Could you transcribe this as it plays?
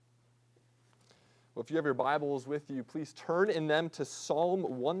Well, if you have your Bibles with you, please turn in them to Psalm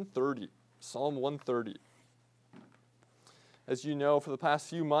 130. Psalm 130. As you know, for the past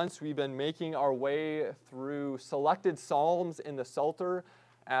few months, we've been making our way through selected psalms in the Psalter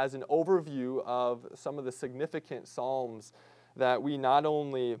as an overview of some of the significant psalms that we not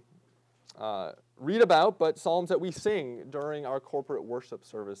only read about, but psalms that we sing during our corporate worship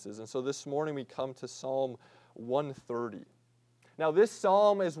services. And so this morning we come to Psalm 130. Now, this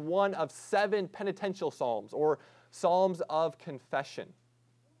psalm is one of 7 penitential psalms, or psalms of confession.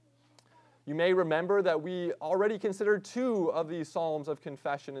 You may remember that we already considered 2 of these psalms of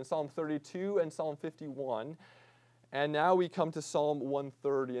confession in Psalm 32 and Psalm 51. And now we come to Psalm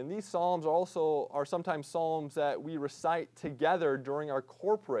 130. And these psalms are sometimes psalms that we recite together during our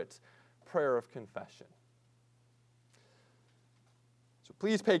corporate prayer of confession. So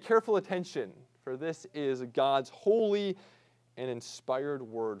please pay careful attention, for this is God's holy and inspired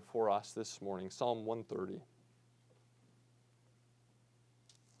word for us this morning. Psalm 130.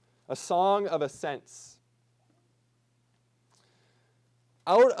 A song of ascents.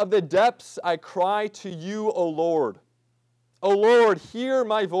 Out of the depths I cry to you, O Lord. O Lord, hear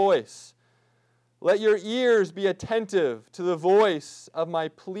my voice. Let your ears be attentive to the voice of my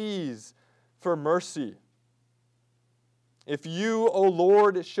pleas for mercy. If you, O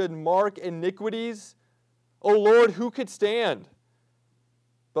Lord, should mark iniquities, O Lord, who could stand?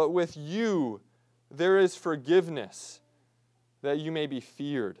 But with you there is forgiveness, that you may be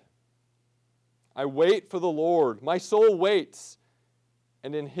feared. I wait for the Lord. My soul waits,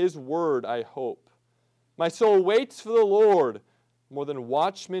 and in his word I hope. My soul waits for the Lord more than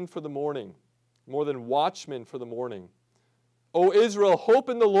watchmen for the morning, more than watchmen for the morning. O Israel, hope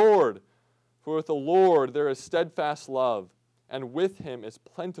in the Lord, for with the Lord there is steadfast love, and with him is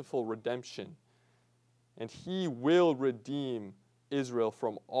plentiful redemption. And he will redeem Israel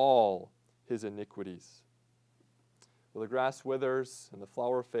from all his iniquities. Well, the grass withers and the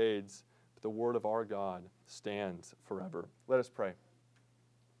flower fades, but the word of our God stands forever. Let us pray.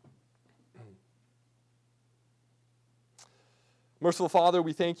 Merciful Father,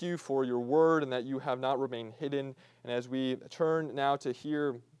 we thank you for your word and that you have not remained hidden. And as we turn now to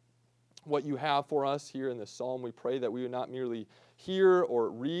hear what you have for us here in this psalm, we pray that we would not merely hear or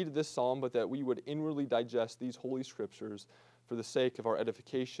read this psalm, but that we would inwardly digest these holy scriptures for the sake of our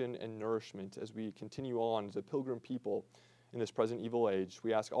edification and nourishment as we continue on as a pilgrim people in this present evil age.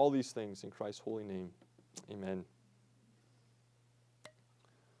 We ask all these things in Christ's holy name. Amen.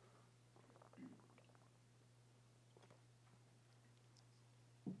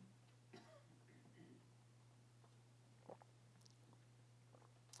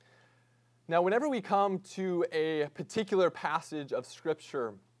 Now, whenever we come to a particular passage of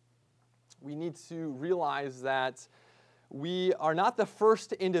Scripture, we need to realize that we are not the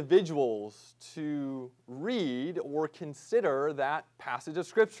first individuals to read or consider that passage of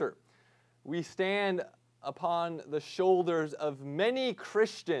Scripture. We stand upon the shoulders of many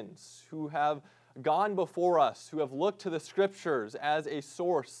Christians who have gone before us, who have looked to the Scriptures as a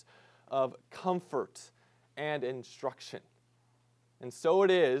source of comfort and instruction. And so it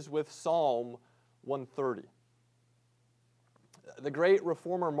is with Psalm 130. The great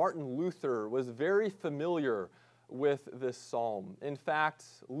reformer Martin Luther was very familiar with this psalm. In fact,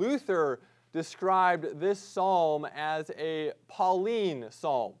 Luther described this psalm as a Pauline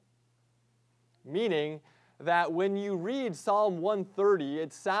psalm, meaning that when you read Psalm 130,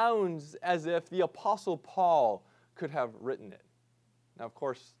 it sounds as if the Apostle Paul could have written it. Now, of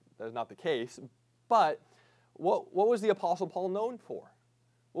course, that is not the case, but what was the Apostle Paul known for?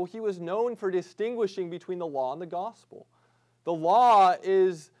 Well, he was known for distinguishing between the law and the gospel. The law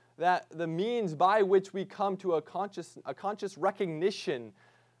is that the means by which we come to a conscious recognition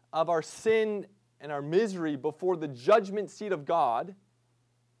of our sin and our misery before the judgment seat of God,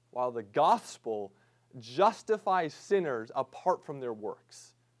 while the gospel justifies sinners apart from their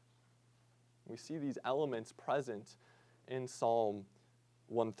works. We see these elements present in Psalm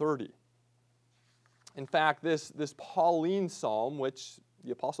 130. In fact, this Pauline psalm, which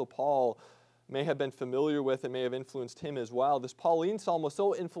the Apostle Paul may have been familiar with and may have influenced him as well, this Pauline psalm was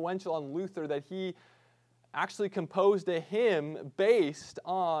so influential on Luther that he actually composed a hymn based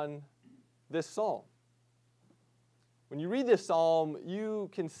on this psalm. When you read this psalm, you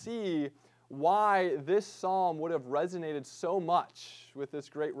can see why this psalm would have resonated so much with this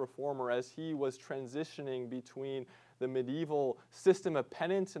great reformer as he was transitioning between the medieval system of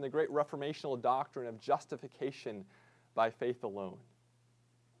penance and the great reformational doctrine of justification by faith alone.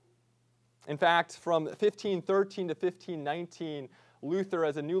 In fact, from 1513 to 1519, Luther,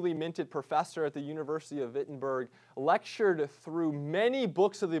 as a newly minted professor at the University of Wittenberg, lectured through many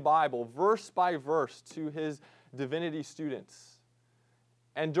books of the Bible, verse by verse, to his divinity students.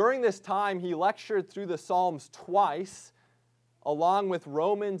 And during this time, he lectured through the Psalms twice, along with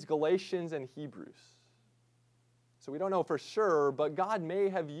Romans, Galatians, and Hebrews. So we don't know for sure, but God may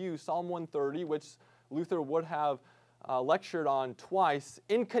have used Psalm 130, which Luther would have lectured on twice,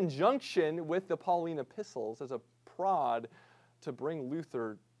 in conjunction with the Pauline epistles as a prod to bring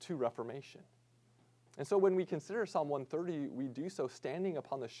Luther to Reformation. And so when we consider Psalm 130, we do so standing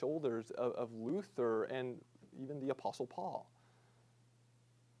upon the shoulders of Luther and even the Apostle Paul.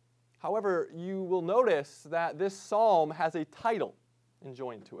 However, you will notice that this psalm has a title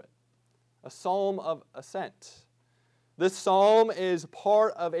enjoined to it, a psalm of ascent. This psalm is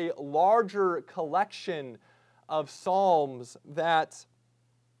part of a larger collection of psalms that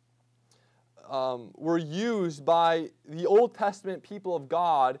were used by the Old Testament people of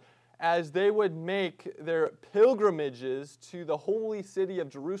God as they would make their pilgrimages to the holy city of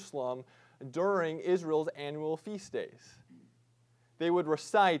Jerusalem during Israel's annual feast days. They would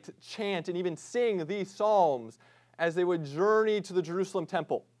recite, chant, and even sing these psalms as they would journey to the Jerusalem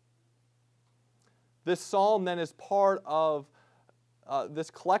temple. This psalm then is part of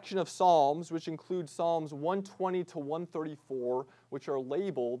this collection of psalms, which includes Psalms 120 to 134, which are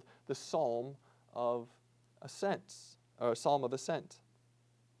labeled the Psalm of Ascent, or Psalm of Ascent.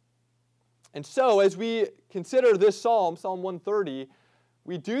 And so, as we consider this psalm, Psalm 130,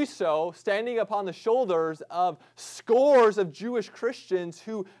 we do so standing upon the shoulders of scores of Jewish Christians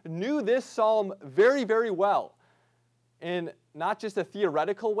who knew this psalm very, very well, in not just a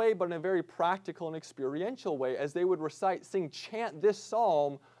theoretical way, but in a very practical and experiential way, as they would recite, sing, chant this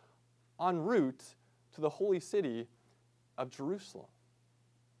psalm en route to the holy city of Jerusalem.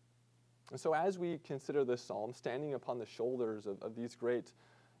 And so as we consider this psalm, standing upon the shoulders of these great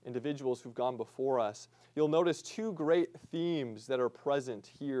individuals who've gone before us, you'll notice two great themes that are present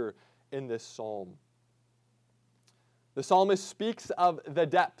here in this psalm. The psalmist speaks of the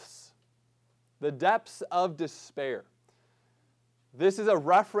depths of despair. This is a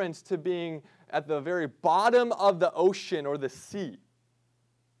reference to being at the very bottom of the ocean or the sea.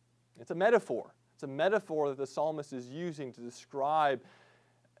 It's a metaphor. It's a metaphor that the psalmist is using to describe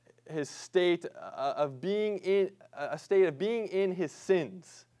his state of being in his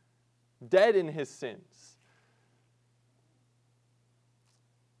sins, dead in his sins.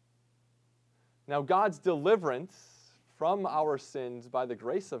 Now, God's deliverance from our sins by the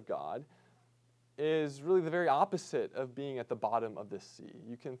grace of God is really the very opposite of being at the bottom of the sea.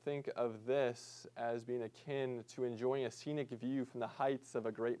 You can think of this as being akin to enjoying a scenic view from the heights of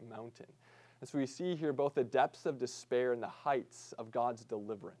a great mountain. And so we see here both the depths of despair and the heights of God's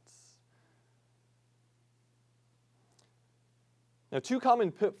deliverance. Now, two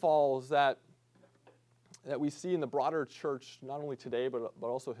common pitfalls that we see in the broader church, not only today, but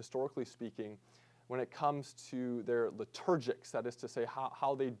also historically speaking, when it comes to their liturgics, that is to say,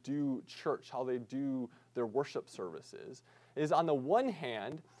 how they do church, how they do their worship services, is on the one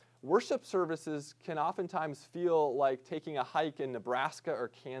hand, worship services can oftentimes feel like taking a hike in Nebraska or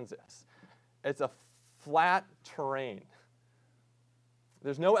Kansas. It's a flat terrain.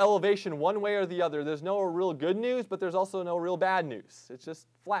 There's no elevation one way or the other. There's no real good news, but there's also no real bad news. It's just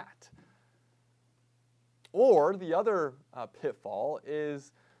flat. Or the other pitfall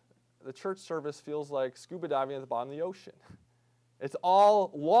is the church service feels like scuba diving at the bottom of the ocean. It's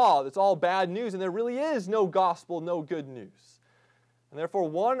all law, it's all bad news, and there really is no gospel, no good news. And therefore,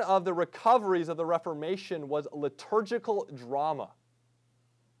 one of the recoveries of the Reformation was liturgical drama.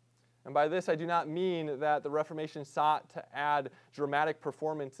 And by this, I do not mean that the Reformation sought to add dramatic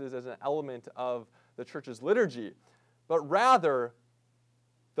performances as an element of the church's liturgy, but rather,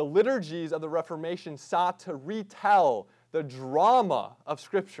 the liturgies of the Reformation sought to retell the drama of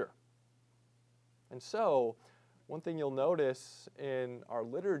Scripture. And so, one thing you'll notice in our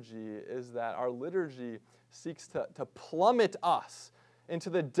liturgy is that our liturgy seeks to plummet us into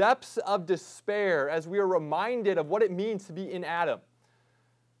the depths of despair as we are reminded of what it means to be in Adam.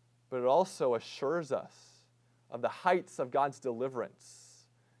 But it also assures us of the heights of God's deliverance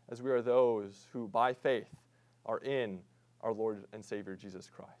as we are those who, by faith, are in our Lord and Savior Jesus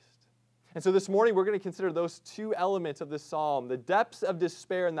Christ. And so this morning we're going to consider those two elements of this psalm, the depths of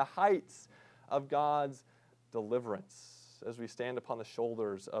despair and the heights of God's deliverance, as we stand upon the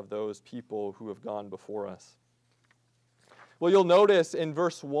shoulders of those people who have gone before us. Well, you'll notice in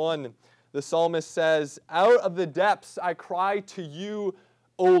verse 1, the psalmist says, "Out of the depths I cry to you,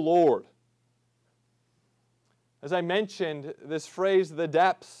 O Lord." As I mentioned, this phrase, the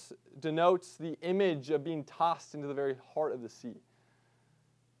depths, denotes the image of being tossed into the very heart of the sea.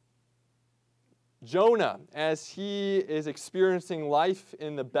 Jonah, as he is experiencing life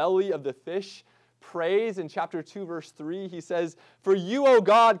in the belly of the fish, prays in chapter 2, verse 3. He says, "For you, O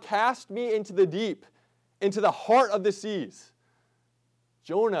God, cast me into the deep, into the heart of the seas."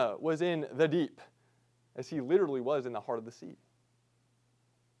 Jonah was in the deep, as he literally was in the heart of the sea.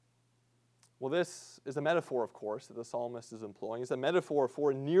 Well, this is a metaphor, of course, that the psalmist is employing. It's a metaphor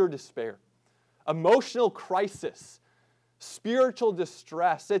for near despair, emotional crisis, spiritual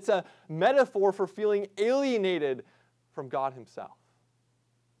distress. It's a metaphor for feeling alienated from God himself.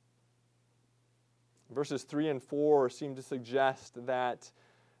 Verses 3 and 4 seem to suggest that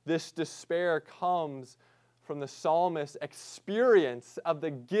this despair comes from the psalmist's experience of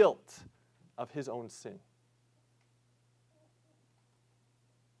the guilt of his own sin.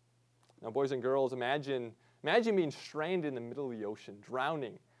 Now, boys and girls, imagine being stranded in the middle of the ocean,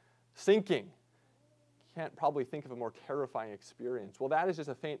 drowning, sinking. You can't probably think of a more terrifying experience. Well, that is just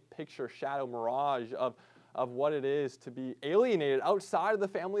a faint picture, shadow, mirage of what it is to be alienated outside of the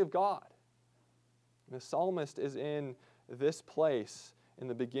family of God. And the psalmist is in this place in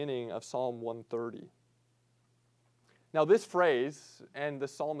the beginning of Psalm 130. Now, this phrase and the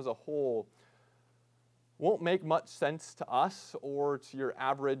psalm as a whole won't make much sense to us or to your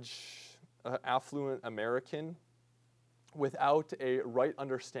average affluent American without a right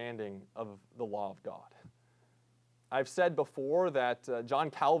understanding of the law of God. I've said before that John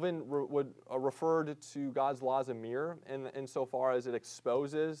Calvin referred to God's law as a mirror insofar as it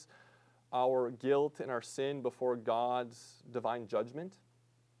exposes our guilt and our sin before God's divine judgment.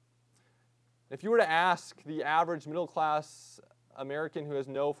 If you were to ask the average middle-class American who has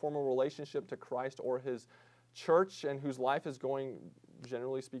no formal relationship to Christ or his church and whose life is going,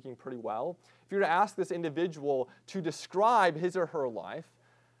 generally speaking, pretty well, if you were to ask this individual to describe his or her life,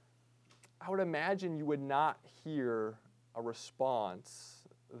 I would imagine you would not hear a response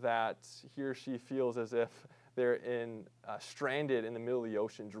that he or she feels as if they're stranded in the middle of the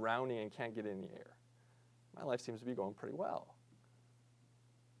ocean, drowning and can't get in the air. My life seems to be going pretty well.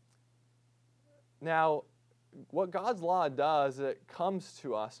 Now, what God's law does, it comes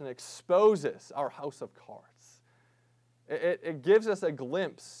to us and exposes our house of cards. It gives us a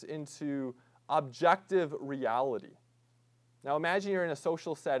glimpse into objective reality. Now, imagine you're in a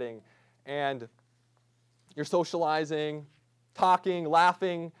social setting and you're socializing, talking,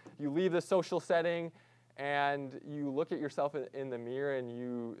 laughing. You leave the social setting and you look at yourself in the mirror and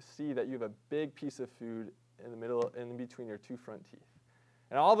you see that you have a big piece of food in between your two front teeth.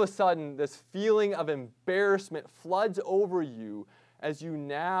 And all of a sudden, this feeling of embarrassment floods over you as you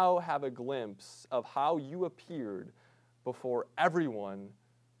now have a glimpse of how you appeared before everyone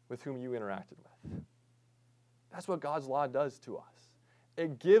with whom you interacted with. That's what God's law does to us.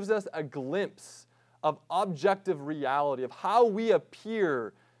 It gives us a glimpse of objective reality, of how we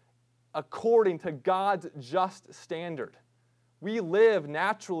appear according to God's just standard. We live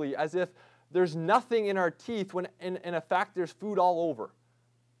naturally as if there's nothing in our teeth when in fact there's food all over.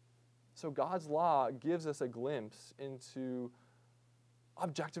 So God's law gives us a glimpse into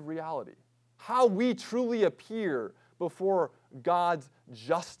objective reality, how we truly appear before God's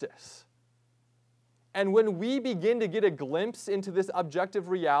justice. And when we begin to get a glimpse into this objective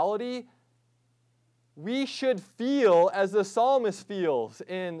reality, we should feel as the psalmist feels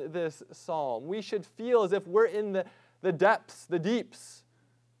in this psalm. We should feel as if we're in the depths, the deeps,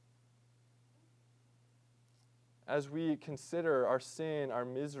 as we consider our sin, our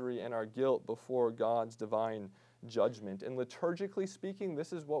misery, and our guilt before God's divine judgment. And liturgically speaking,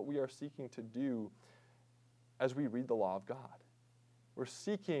 this is what we are seeking to do as we read the law of God. We're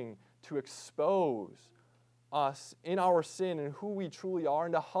seeking to expose us in our sin and who we truly are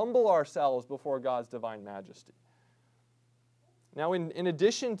and to humble ourselves before God's divine majesty. Now, in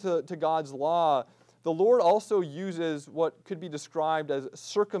addition to God's law, the Lord also uses what could be described as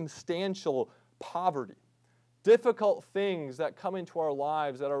circumstantial poverty. Difficult things that come into our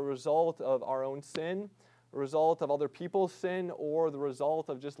lives that are a result of our own sin, a result of other people's sin, or the result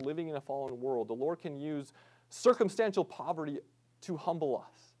of just living in a fallen world. The Lord can use circumstantial poverty to humble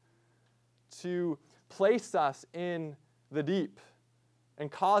us, to place us in the deep, and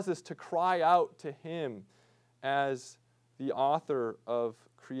cause us to cry out to Him as the author of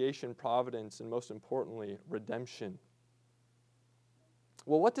creation, providence, and most importantly, redemption.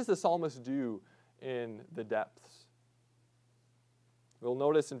 Well, what does the psalmist do in the depths? We'll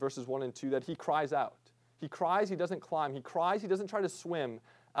notice in verses 1 and 2 that he cries out. He cries, he doesn't climb. He cries, he doesn't try to swim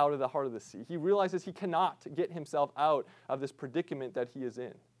out of the heart of the sea. He realizes he cannot get himself out of this predicament that he is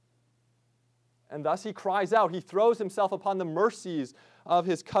in. And thus he cries out. He throws himself upon the mercies of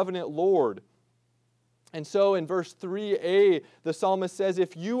his covenant Lord. And so in verse 3a, the psalmist says,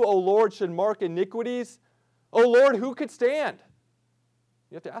 if you, O Lord, should mark iniquities, O Lord, who could stand?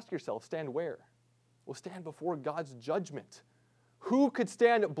 You have to ask yourself, stand where? Well, stand before God's judgment. Who could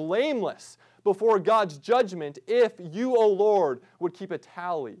stand blameless before God's judgment if you, O Lord, would keep a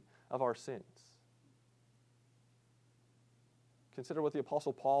tally of our sins? Consider what the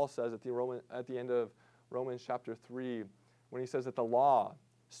Apostle Paul says at the end of Romans chapter 3, when he says that the law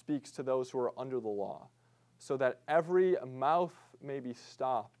speaks to those who are under the law, so that every mouth may be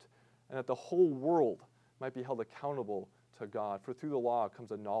stopped, and that the whole world might be held accountable to God. For through the law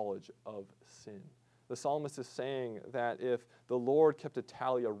comes a knowledge of sin. The psalmist is saying that if the Lord kept a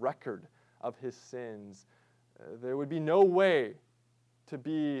tally, a record of his sins, there would be no way to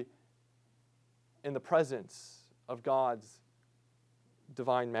be in the presence of God's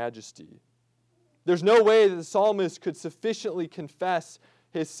divine majesty. There's no way that the psalmist could sufficiently confess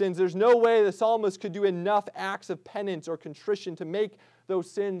his sins. There's no way the psalmist could do enough acts of penance or contrition to make those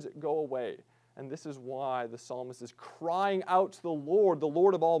sins go away. And this is why the psalmist is crying out to the Lord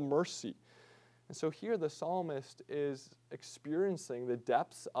of all mercy. And so here the psalmist is experiencing the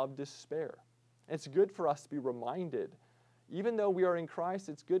depths of despair. And it's good for us to be reminded, even though we are in Christ,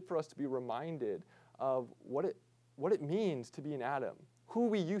 it's good for us to be reminded of what it means to be in Adam, who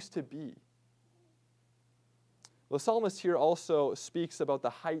we used to be. The psalmist here also speaks about the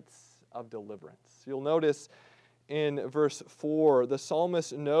heights of deliverance. You'll notice in verse 4, the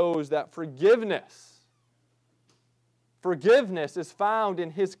psalmist knows that forgiveness is found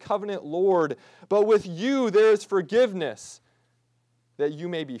in his covenant Lord, but with you there is forgiveness that you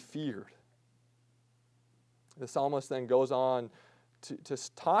may be feared. The psalmist then goes on to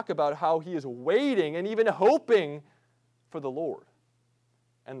talk about how he is waiting and even hoping for the Lord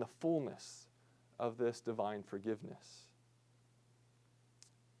and the fullness of this divine forgiveness.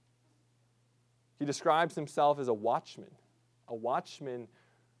 He describes himself as a watchman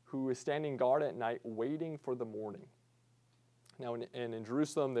who is standing guard at night waiting for the morning. Now, in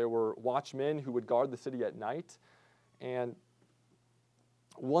Jerusalem, there were watchmen who would guard the city at night. And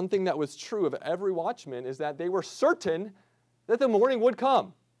one thing that was true of every watchman is that they were certain that the morning would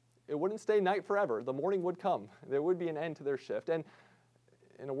come. It wouldn't stay night forever. The morning would come. There would be an end to their shift. And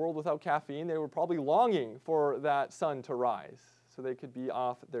in a world without caffeine, they were probably longing for that sun to rise so they could be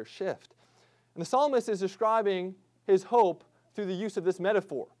off their shift. And the psalmist is describing his hope through the use of this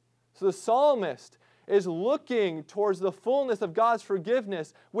metaphor. So the psalmist is looking towards the fullness of God's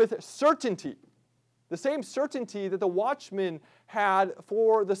forgiveness with certainty. The same certainty that the watchman had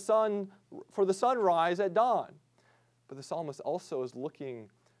for the sunrise at dawn. But the psalmist also is looking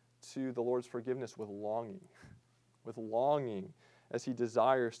to the Lord's forgiveness with longing as he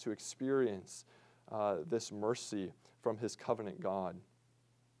desires to experience this mercy from his covenant God.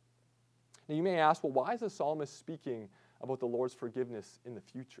 Now you may ask, well, why is the psalmist speaking about the Lord's forgiveness in the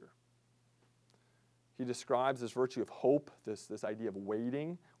future? He describes this virtue of hope, this idea of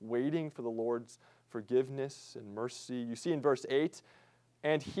waiting for the Lord's forgiveness and mercy. You see in verse 8,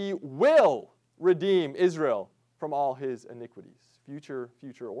 and he will redeem Israel from all his iniquities. Future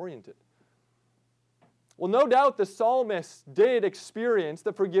oriented. Well, no doubt the psalmist did experience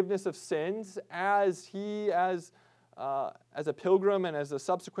the forgiveness of sins as a pilgrim and as the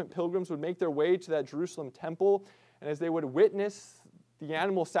subsequent pilgrims would make their way to that Jerusalem temple, and as they would witness the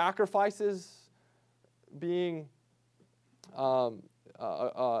animal sacrifices being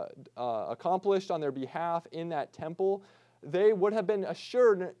accomplished on their behalf in that temple, they would have been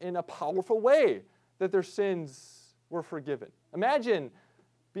assured in a powerful way that their sins were forgiven. Imagine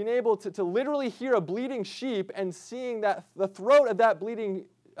being able to literally hear a bleeding sheep and seeing that the throat of that bleeding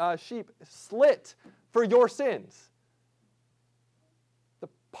sheep slit for your sins. The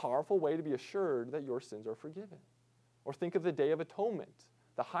powerful way to be assured that your sins are forgiven. Or think of the Day of Atonement,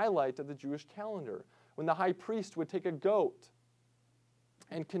 the highlight of the Jewish calendar, when the high priest would take a goat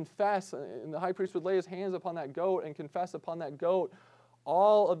and confess, and the high priest would lay his hands upon that goat and confess upon that goat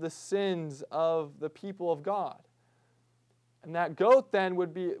all of the sins of the people of God. And that goat then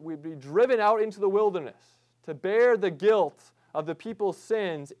would be driven out into the wilderness to bear the guilt of the people's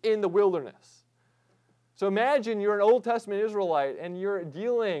sins in the wilderness. So imagine you're an Old Testament Israelite and you're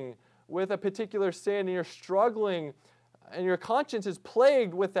dealing with a particular sin and you're struggling and your conscience is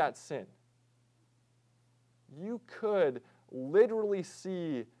plagued with that sin. You could literally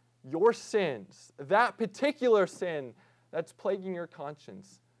see your sins, that particular sin that's plaguing your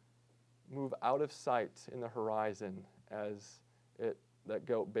conscience, move out of sight in the horizon as that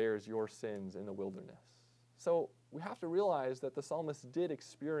goat bears your sins in the wilderness. So we have to realize that the psalmist did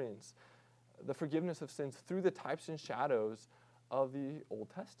experience the forgiveness of sins through the types and shadows of the Old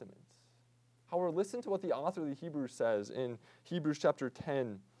Testament. However, listen to what the author of the Hebrews says in Hebrews chapter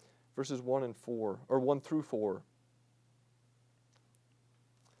 10, verses 1 through 4.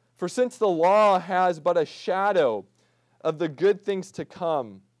 For since the law has but a shadow of the good things to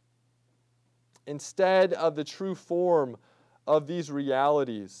come, instead of the true form of these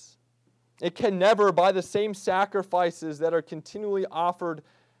realities, it can never, by the same sacrifices that are continually offered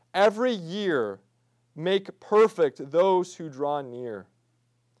every year, make perfect those who draw near.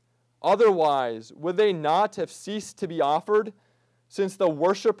 Otherwise, would they not have ceased to be offered, since the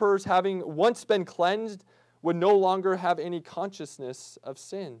worshippers, having once been cleansed, would no longer have any consciousness of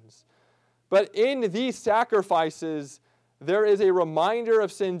sins? But in these sacrifices, there is a reminder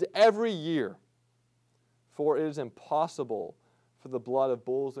of sins every year, for it is impossible for the blood of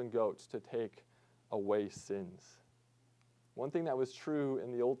bulls and goats to take away sins. One thing that was true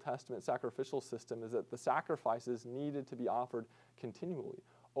in the Old Testament sacrificial system is that the sacrifices needed to be offered continually.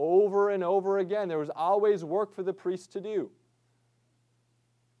 Over and over again, there was always work for the priest to do.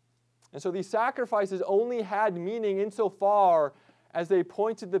 And so these sacrifices only had meaning insofar as they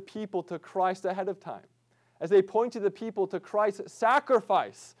pointed the people to Christ ahead of time, as they pointed the people to Christ's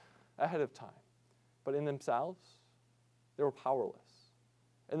sacrifice ahead of time. But in themselves, they were powerless.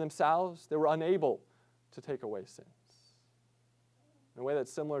 In themselves, they were unable to take away sins. In a way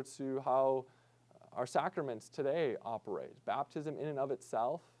that's similar to how our sacraments today operate. Baptism in and of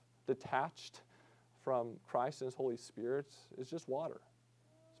itself, detached from Christ and His Holy Spirit, is just water.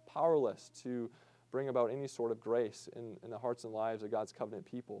 It's powerless to bring about any sort of grace in the hearts and lives of God's covenant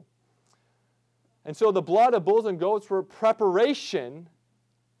people. And so the blood of bulls and goats were preparation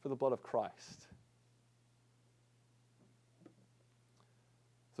for the blood of Christ.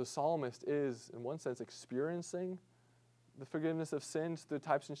 The psalmist is, in one sense, experiencing the forgiveness of sins through the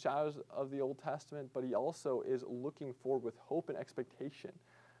types and shadows of the Old Testament, but he also is looking forward with hope and expectation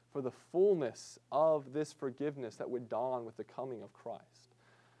for the fullness of this forgiveness that would dawn with the coming of Christ.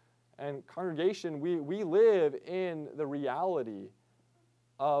 And congregation, we live in the reality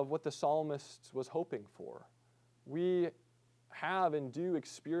of what the psalmist was hoping for. We have and do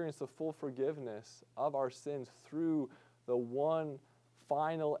experience the full forgiveness of our sins through the one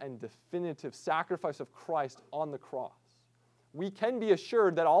final and definitive sacrifice of Christ on the cross. We can be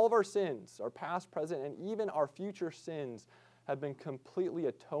assured that all of our sins, our past, present, and even our future sins, have been completely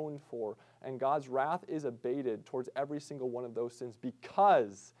atoned for, and God's wrath is abated towards every single one of those sins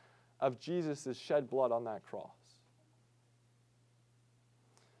because of Jesus' shed blood on that cross.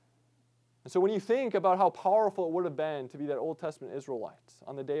 And so when you think about how powerful it would have been to be that Old Testament Israelite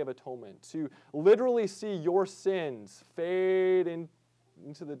on the Day of Atonement, to literally see your sins fade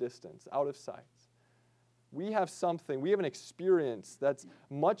into the distance, out of sight, we have an experience that's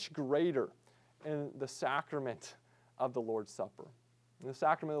much greater in the sacrament of the Lord's Supper. In the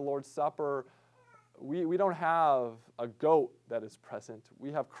sacrament of the Lord's Supper, we don't have a goat that is present.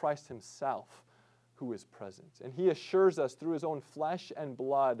 We have Christ Himself who is present. And He assures us through His own flesh and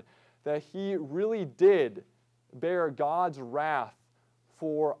blood that He really did bear God's wrath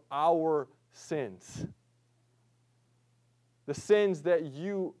for our sins. The sins that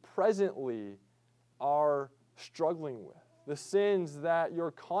you presently are struggling with. The sins that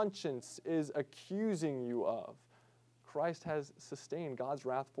your conscience is accusing you of. Christ has sustained God's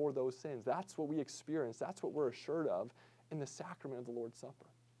wrath for those sins. That's what we experience. That's what we're assured of in the sacrament of the Lord's Supper.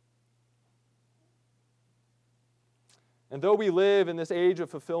 And though we live in this age of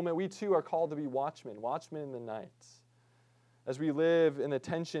fulfillment, we too are called to be watchmen in the night. As we live in the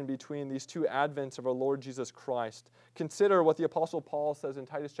tension between these two advents of our Lord Jesus Christ, consider what the Apostle Paul says in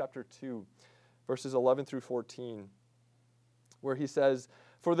Titus chapter 2, verses 11 through 14, where he says,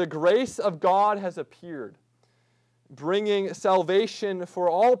 "For the grace of God has appeared, bringing salvation for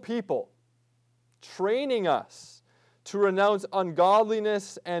all people, training us to renounce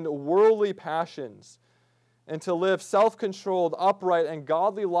ungodliness and worldly passions, and to live self-controlled, upright, and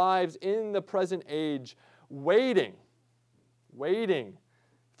godly lives in the present age, waiting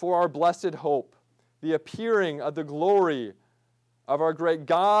for our blessed hope, the appearing of the glory of our great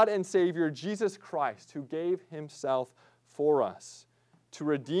God and Savior, Jesus Christ, who gave Himself for us, to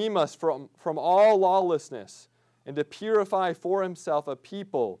redeem us from all lawlessness, and to purify for Himself a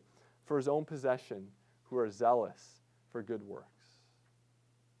people for His own possession, who are zealous for good works."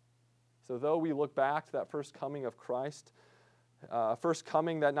 So though we look back to that first coming of Christ, first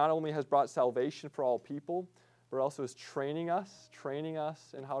coming that not only has brought salvation for all people, but also is training us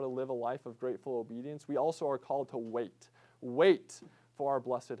in how to live a life of grateful obedience, we also are called to wait for our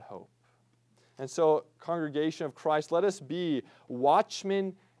blessed hope. And so, congregation of Christ, let us be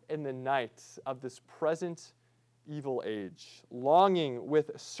watchmen in the night of this present evil age, longing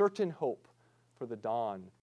with certain hope for the dawn.